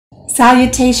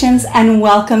Salutations and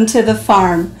welcome to the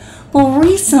farm. Well,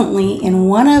 recently in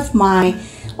one of my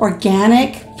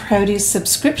organic produce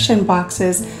subscription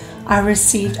boxes, I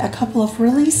received a couple of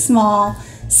really small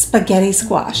spaghetti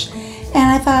squash. And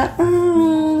I thought,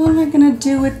 what am I gonna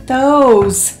do with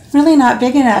those? Really not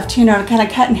big enough to, to kind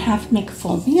of cut in half and make a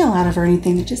full meal out of or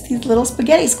anything. They're just these little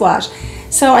spaghetti squash.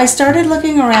 So I started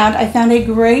looking around. I found a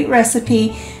great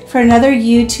recipe for another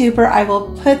YouTuber. I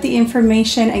will put the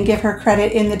information and give her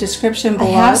credit in the description below.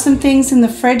 I have some things in the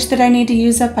fridge that I need to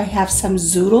use up. I have some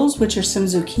zoodles, which are some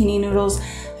zucchini noodles.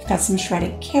 I've got some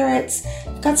shredded carrots.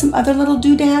 I've got some other little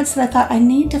doodads that I thought I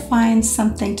need to find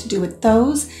something to do with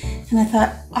those. And I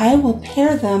thought I will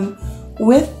pair them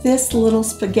with this little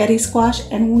spaghetti squash,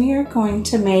 and we are going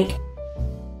to make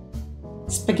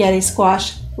spaghetti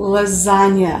squash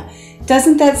lasagna.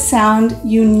 Doesn't that sound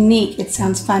unique? It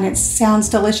sounds fun. It sounds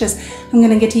delicious. I'm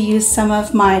going to get to use some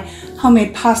of my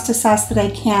homemade pasta sauce that I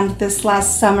canned this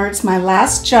last summer. It's my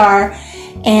last jar,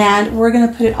 and we're going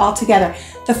to put it all together.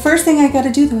 The first thing I got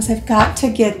to do though is I've got to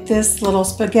get this little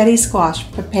spaghetti squash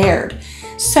prepared.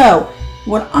 So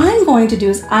what I'm going to do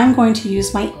is I'm going to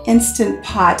use my Instant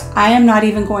Pot. I am not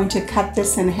even going to cut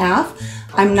this in half.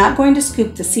 I'm not going to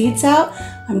scoop the seeds out.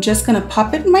 I'm just going to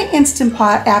pop it in my Instant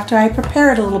Pot after I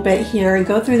prepare it a little bit here and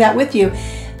go through that with you.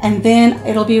 And then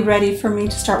it'll be ready for me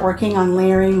to start working on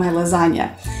layering my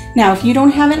lasagna. Now, if you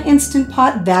don't have an Instant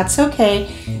Pot, that's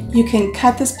okay. You can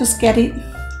cut the spaghetti.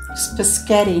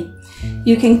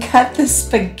 You can cut the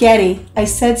spaghetti. I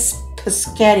said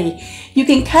spaghetti. You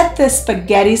can cut the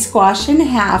spaghetti squash in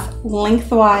half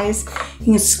lengthwise. You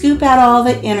can scoop out all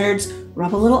the innards,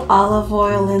 rub a little olive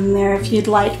oil in there if you'd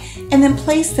like, and then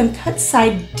place them cut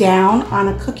side down on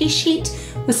a cookie sheet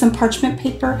with some parchment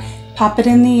paper. Pop it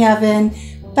in the oven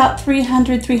about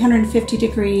 350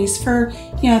 degrees for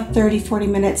 30-40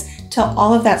 minutes till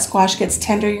all of that squash gets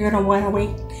tender. You're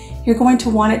going to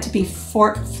want it to be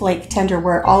fork flake tender,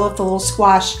 where all of the little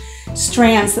squash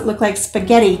strands that look like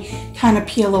spaghetti kind of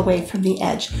peel away from the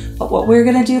edge. But what we're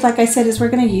going to do, like I said, is we're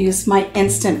going to use my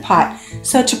Instant Pot.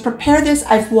 So to prepare this,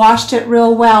 I've washed it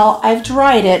real well, I've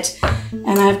dried it,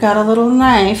 and I've got a little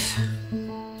knife,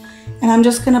 and I'm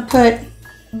just going to put,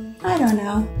 I don't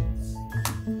know,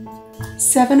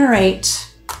 7 or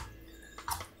 8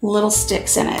 little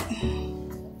sticks in it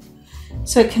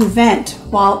so it can vent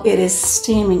while it is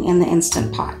steaming in the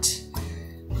Instant Pot.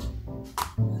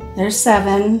 There's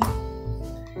 7,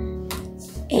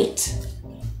 8.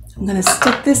 I'm going to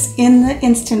stick this in the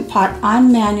Instant Pot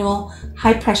on manual,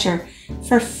 high pressure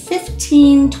for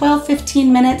 12-15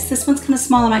 minutes. This one's kind of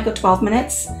small, I might go 12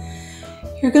 minutes.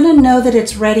 You're going to know that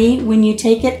it's ready when you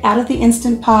take it out of the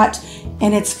Instant Pot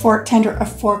and it's fork tender. A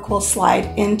fork will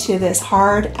slide into this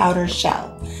hard outer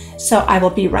shell. So I will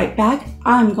be right back.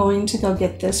 I'm going to go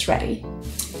get this ready.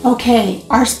 Okay,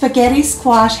 our spaghetti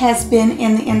squash has been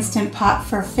in the Instant Pot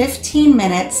for 15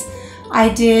 minutes. I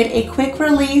did a quick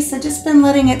release. I've just been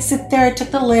letting it sit there. I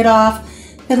took the lid off,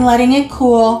 been letting it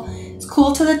cool. It's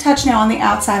cool to the touch now on the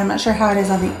outside. I'm not sure how it is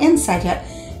on the inside yet.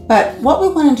 But what we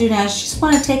want to do now is just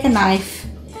want to take a knife,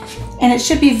 and it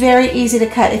should be very easy to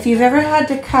cut. If you've ever had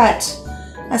to cut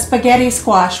a spaghetti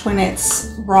squash when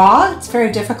it's raw, it's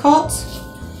very difficult.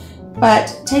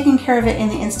 But taking care of it in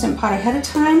the Instant Pot ahead of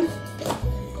time,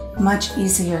 much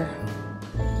easier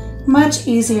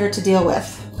to deal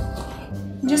with.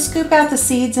 Just scoop out the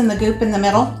seeds and the goop in the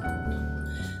middle.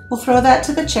 We'll throw that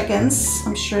to the chickens.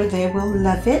 I'm sure they will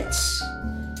love it.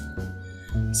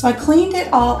 So I cleaned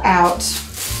it all out,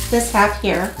 this half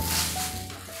here,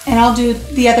 and I'll do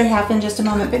the other half in just a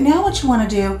moment. But now what you want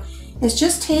to do is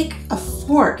just take a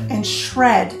fork and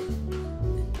shred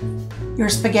your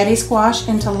spaghetti squash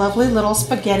into lovely little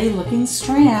spaghetti looking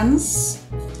strands.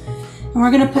 And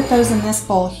we're going to put those in this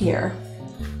bowl here.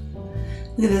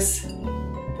 Look at this,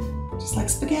 just like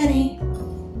spaghetti.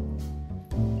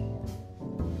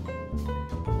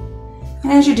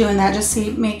 And as you're doing that, just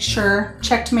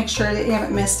check to make sure that you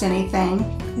haven't missed anything.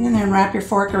 And then wrap your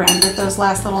fork around with those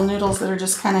last little noodles that are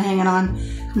just kind of hanging on.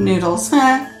 Noodles.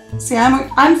 See,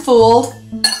 I'm fooled.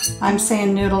 I'm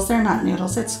saying noodles. They're not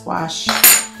noodles, it's squash.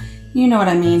 You know what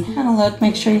I mean. Have a look,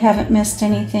 make sure you haven't missed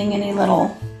anything, any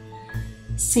little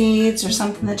seeds or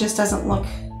something that just doesn't look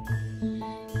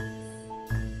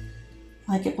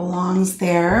like it belongs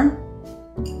there.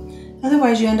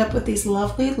 Otherwise you end up with these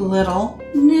lovely little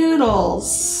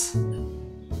noodles.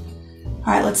 All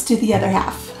right, let's do the other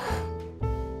half.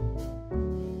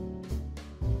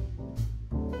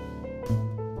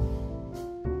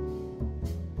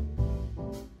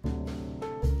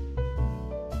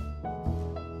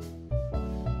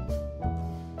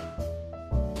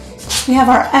 We have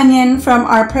our onion from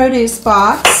our produce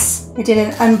box. I did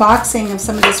an unboxing of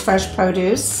some of this fresh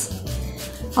produce.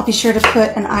 I'll be sure to put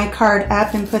an iCard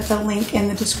up and put the link in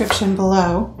the description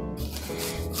below.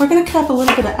 We're going to cut up a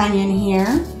little bit of onion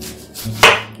here.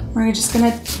 We're just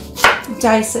going to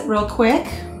dice it real quick.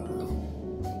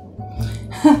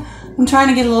 I'm trying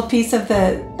to get a little piece of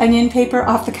the onion paper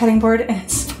off the cutting board, and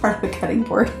it's part of the cutting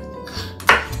board.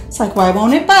 It's like, why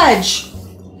won't it budge?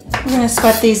 We're going to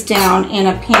sweat these down in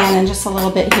a pan in just a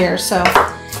little bit here. So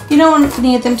you don't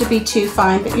need them to be too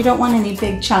fine, but you don't want any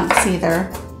big chunks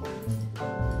either.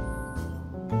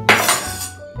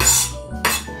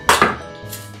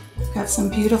 Got some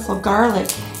beautiful garlic,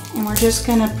 and we're just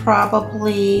going to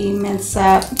probably mince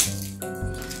up.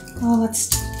 Oh,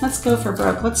 let's go for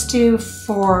broke. Let's do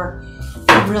 4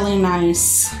 really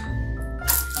nice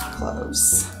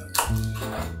cloves.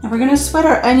 Now we're going to sweat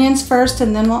our onions first,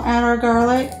 and then we'll add our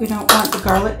garlic. We don't want the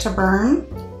garlic to burn.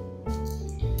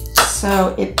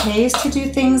 So it pays to do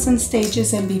things in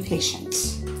stages and be patient.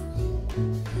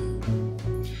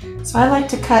 So I like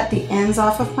to cut the ends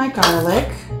off of my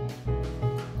garlic.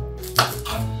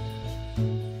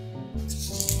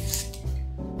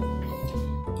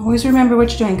 Always remember what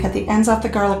you're doing. Cut the ends off the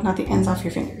garlic, not the ends off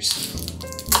your fingers.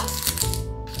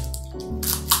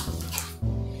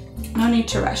 No need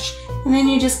to rush. And then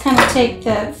you just kind of take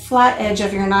the flat edge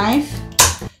of your knife,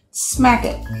 smack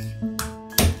it.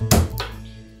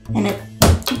 And it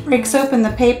breaks open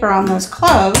the paper on those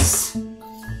cloves.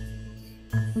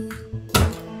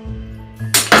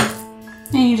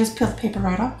 And you just peel the paper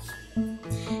right off.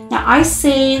 Now I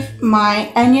save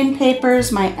my onion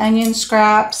papers, my onion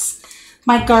scraps,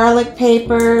 my garlic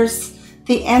papers,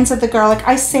 the ends of the garlic.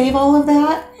 I save all of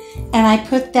that, and I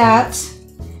put that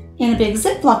in a big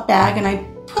Ziploc bag, and I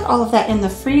put all of that in the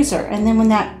freezer. And then when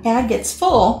that bag gets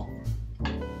full,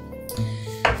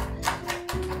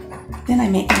 then I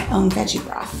make my own veggie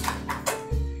broth.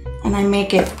 And I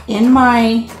make it in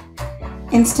my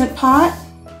Instant Pot,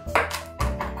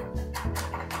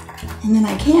 and then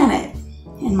I can it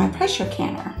in my pressure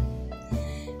canner.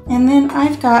 And then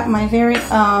I've got my very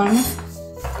own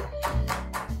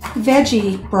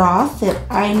veggie broth that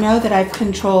I know that I've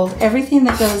controlled everything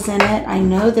that goes in it. I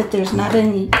know that there's not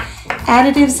any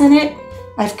additives in it.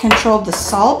 I've controlled the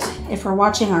salt, if we're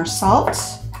watching our salt.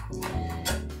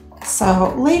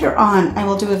 So later on, I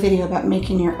will do a video about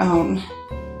making your own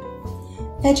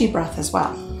veggie broth as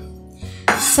well.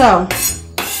 So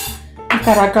we've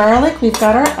got our garlic, we've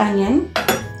got our onion.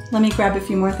 Let me grab a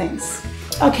few more things.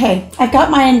 Okay, I've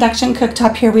got my induction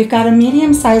cooktop here. We've got a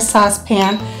medium-sized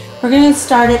saucepan. We're going to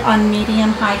start it on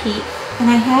medium-high heat. And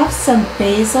I have some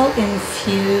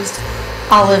basil-infused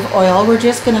olive oil. We're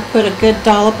just going to put a good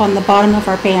dollop on the bottom of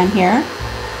our pan here.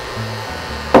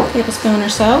 Tablespoon or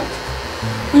so.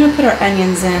 We're going to put our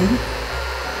onions in.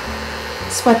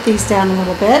 Sweat these down a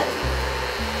little bit.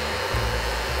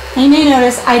 And you may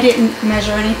notice I didn't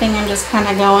measure anything. I'm just kind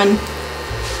of going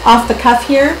off the cuff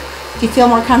here. If you feel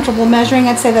more comfortable measuring,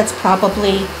 I'd say that's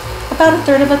probably about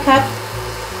 1/3 of a cup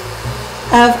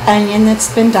of onion that's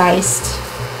been diced.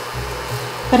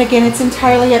 But again, it's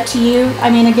entirely up to you. I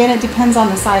mean, again, it depends on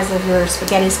the size of your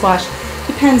spaghetti squash.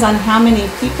 Depends on how many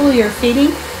people you're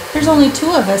feeding. There's only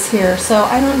 2 of us here, so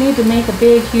I don't need to make a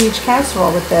big, huge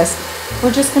casserole with this.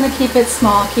 We're just going to keep it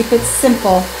small, keep it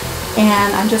simple.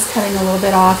 And I'm just cutting a little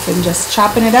bit off and just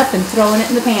chopping it up and throwing it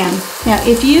in the pan. Now,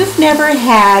 if you've never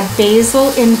had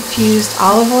basil-infused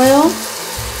olive oil,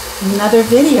 another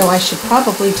video I should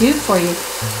probably do for you.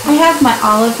 I have my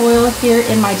olive oil here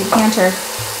in my decanter.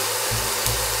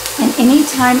 And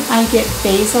anytime I get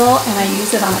basil and I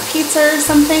use it on a pizza or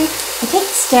something, I take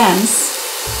the stems,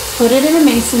 put it in a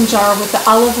mason jar with the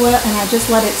olive oil, and I just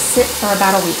let it sit for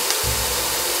about a week.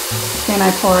 Then I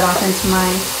pour it off into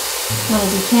my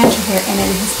little decanter here, and it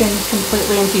has been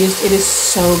completely infused. It is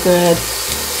so good.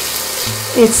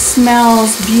 It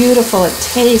smells beautiful. It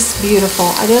tastes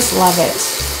beautiful. I just love it.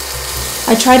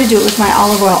 I try to do it with my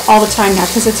olive oil all the time now,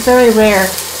 because it's very rare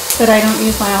that I don't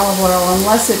use my olive oil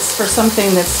unless it's for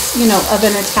something that's, you know, of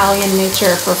an Italian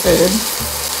nature for food.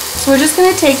 So we're just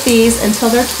going to take these until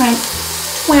they're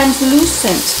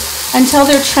translucent. Until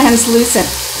they're translucent.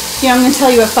 Yeah, I'm going to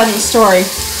tell you a funny story.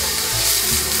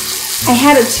 I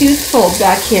had a tooth pulled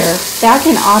back here back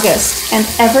in August, and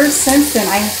ever since then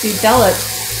I have developed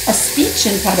a speech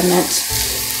impediment,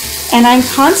 and I'm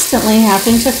constantly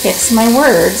having to fix my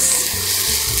words.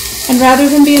 And rather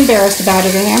than be embarrassed about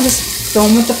it, I'm just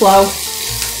going with the flow.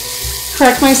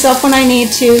 Correct myself when I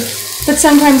need to, but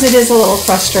sometimes it is a little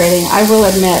frustrating, I will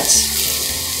admit.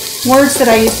 Words that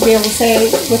I used to be able to say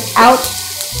without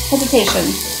hesitation,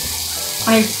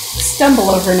 I stumble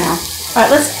over now. All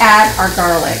right, let's add our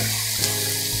garlic.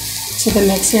 to the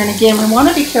mix here. And again, we want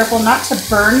to be careful not to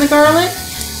burn the garlic.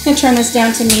 I'm going to turn this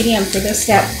down to medium for this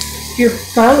step. Your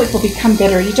garlic will become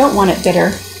bitter. You don't want it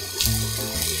bitter.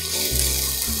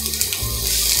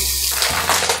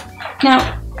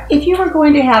 Now, if you were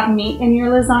going to have meat in your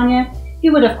lasagna,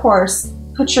 you would, of course,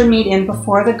 put your meat in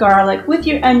before the garlic with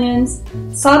your onions,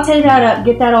 saute that up,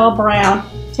 get that all brown,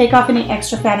 take off any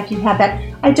extra fat if you have that.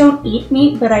 I don't eat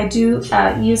meat, but I do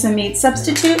use a meat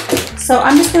substitute. So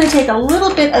I'm just going to take a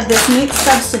little bit of this meat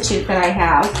substitute that I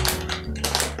have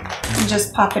and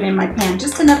just pop it in my pan,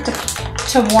 just enough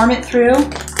to warm it through.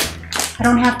 I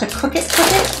don't have to cook it,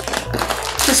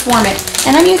 just warm it.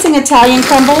 And I'm using Italian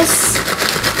crumbles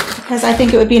because I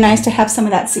think it would be nice to have some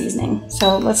of that seasoning.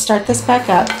 So let's start this back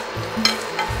up.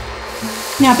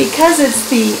 Now, because it's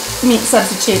the meat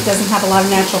substitute, it doesn't have a lot of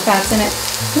natural fats in it,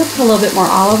 I'm going to put a little bit more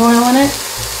olive oil in it.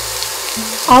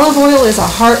 Olive oil is a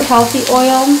heart-healthy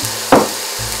oil.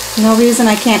 No reason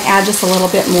I can't add just a little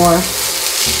bit more.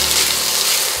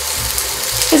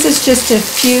 This is just to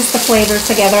fuse the flavors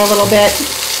together a little bit.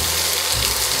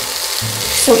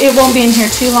 So it won't be in here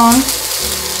too long.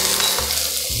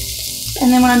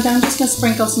 And then when I'm done, I'm just going to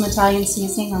sprinkle some Italian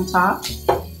seasoning on top.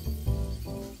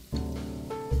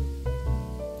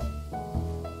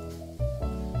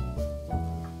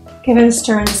 Give it a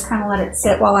stir and just kind of let it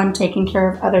sit while I'm taking care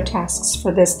of other tasks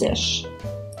for this dish.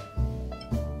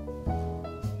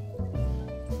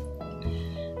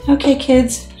 Okay,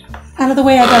 kids, out of the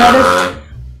way. I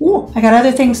got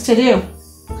other things to do.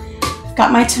 I've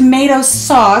got my tomato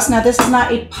sauce. Now, this is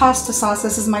not a pasta sauce.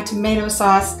 This is my tomato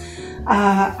sauce.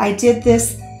 I did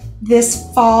this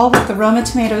fall with the Roma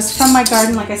tomatoes from my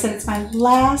garden. Like I said, it's my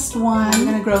last one. I'm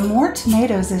going to grow more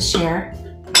tomatoes this year.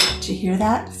 Did you hear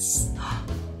that?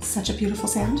 Such a beautiful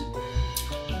sound.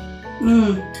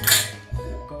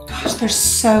 Gosh, they're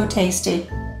so tasty.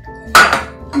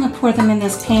 I'm gonna pour them in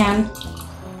this pan.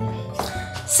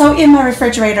 So in my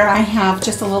refrigerator, I have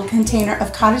just a little container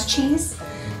of cottage cheese.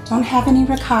 Don't have any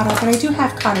ricotta, but I do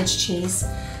have cottage cheese.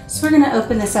 So we're gonna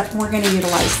open this up and we're gonna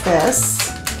utilize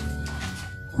this.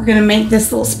 We're gonna make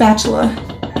this little spatula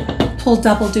pull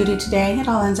double duty today. It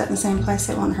all ends up in the same place,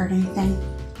 it won't hurt anything.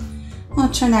 I'll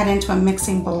turn that into a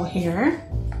mixing bowl here.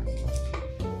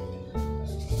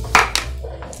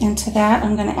 Into that,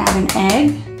 I'm going to add an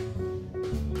egg.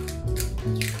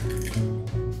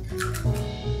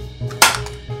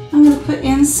 I'm going to put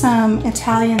in some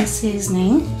Italian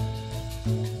seasoning.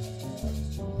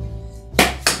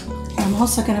 And I'm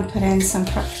also going to put in some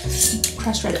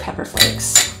crushed red pepper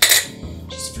flakes,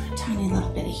 just for a tiny little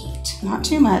bit of heat. Not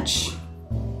too much,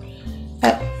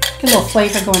 but get a little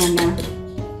flavor going in there.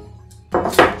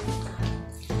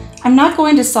 I'm not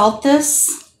going to salt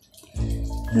this.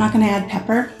 I'm not going to add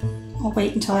pepper. I'll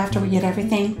wait until after we get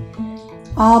everything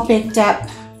all baked up,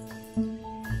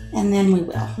 and then we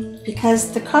will.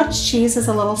 Because the cottage cheese is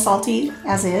a little salty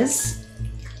as is,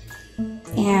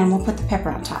 and we'll put the pepper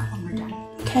on top when we're done.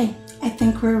 Okay, I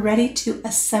think we're ready to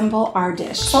assemble our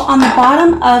dish. So on the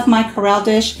bottom of my Corral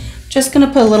dish, just going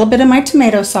to put a little bit of my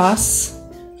tomato sauce,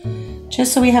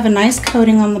 just so we have a nice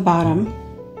coating on the bottom.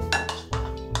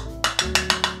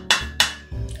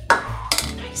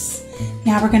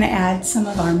 Now we're going to add some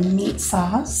of our meat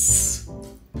sauce.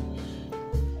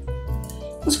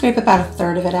 We'll scrape about a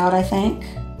third of it out, I think.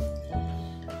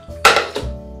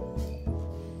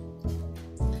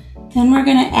 Then we're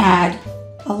going to add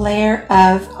a layer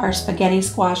of our spaghetti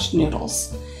squash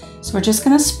noodles. So we're just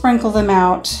going to sprinkle them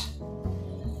out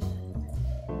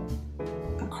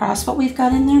across what we've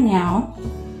got in there now.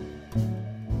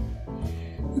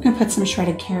 We're going to put some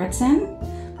shredded carrots in.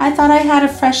 I thought I had a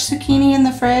fresh zucchini in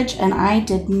the fridge, and I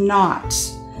did not.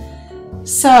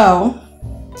 So,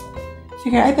 I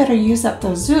figured I better use up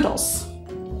those zoodles.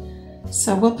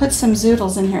 So we'll put some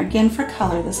zoodles in here again for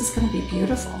color. This is going to be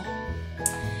beautiful.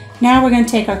 Now we're going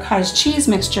to take our cottage cheese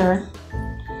mixture,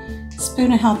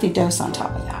 spoon a healthy dose on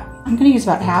top of that. I'm going to use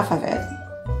about half of it.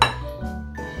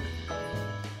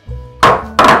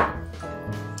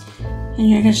 And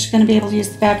you're just going to be able to use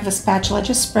the back of a spatula,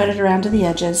 just spread it around to the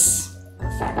edges.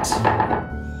 Perfect.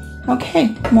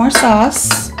 Okay, more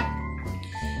sauce.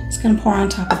 Just going to pour on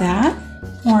top of that.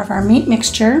 More of our meat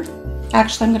mixture.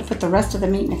 Actually, I'm going to put the rest of the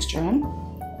meat mixture in.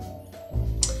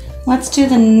 Let's do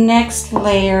the next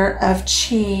layer of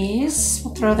cheese.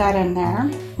 We'll throw that in there.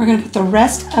 We're going to put the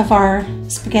rest of our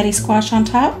spaghetti squash on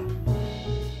top.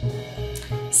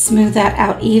 Smooth that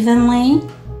out evenly.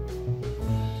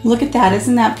 Look at that,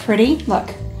 isn't that pretty?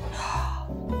 Look,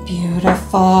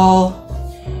 beautiful.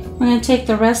 We're going to take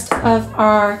the rest of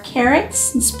our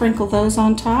carrots and sprinkle those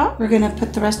on top. We're going to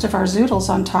put the rest of our zoodles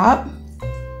on top.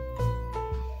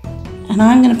 And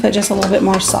I'm going to put just a little bit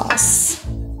more sauce.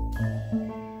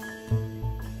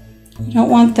 You don't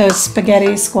want those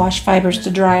spaghetti squash fibers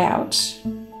to dry out.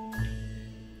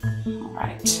 All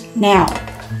right, now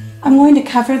I'm going to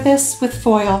cover this with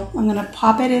foil. I'm going to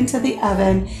pop it into the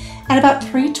oven at about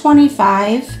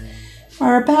 325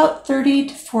 for about 30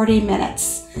 to 40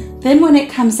 minutes. Then when it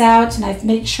comes out and I've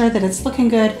made sure that it's looking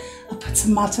good, I'll put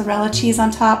some mozzarella cheese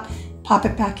on top, pop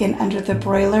it back in under the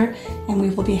broiler, and we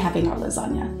will be having our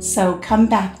lasagna. So come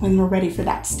back when we're ready for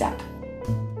that step.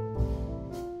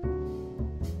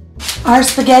 Our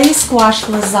spaghetti squash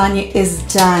lasagna is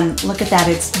done. Look at that,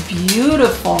 it's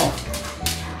beautiful.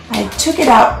 I took it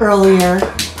out earlier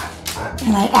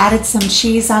and I added some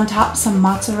cheese on top, some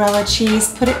mozzarella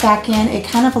cheese, put it back in. It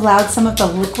kind of allowed some of the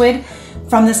liquid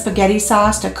from the spaghetti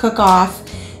sauce to cook off,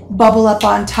 bubble up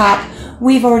on top.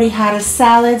 We've already had a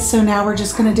salad, so now we're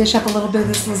just gonna dish up a little bit of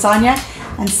this lasagna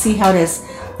and see how it is.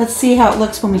 Let's see how it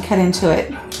looks when we cut into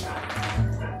it.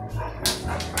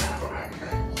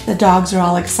 The dogs are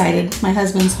all excited. My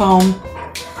husband's home.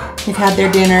 They've had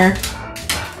their dinner.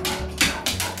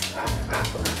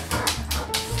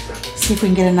 See if we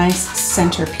can get a nice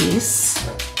centerpiece.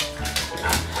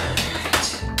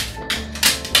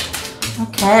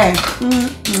 Okay.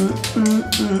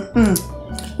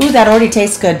 Ooh, that already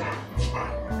tastes good.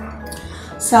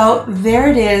 So there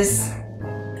it is,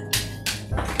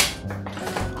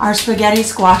 our spaghetti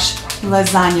squash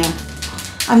lasagna.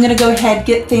 I'm gonna go ahead,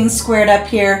 get things squared up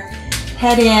here,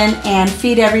 head in and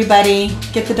feed everybody,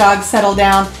 get the dogs settled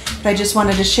down. But I just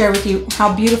wanted to share with you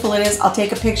how beautiful it is. I'll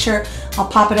take a picture, I'll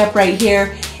pop it up right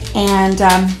here, and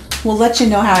we'll let you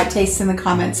know how it tastes in the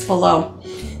comments below.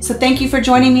 So thank you for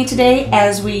joining me today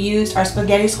as we used our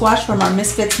spaghetti squash from our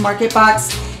Misfits Market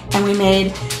Box and we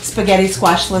made spaghetti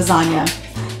squash lasagna.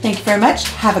 Thank you very much.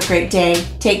 Have a great day.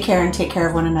 Take care and take care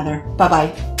of one another.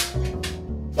 Bye-bye.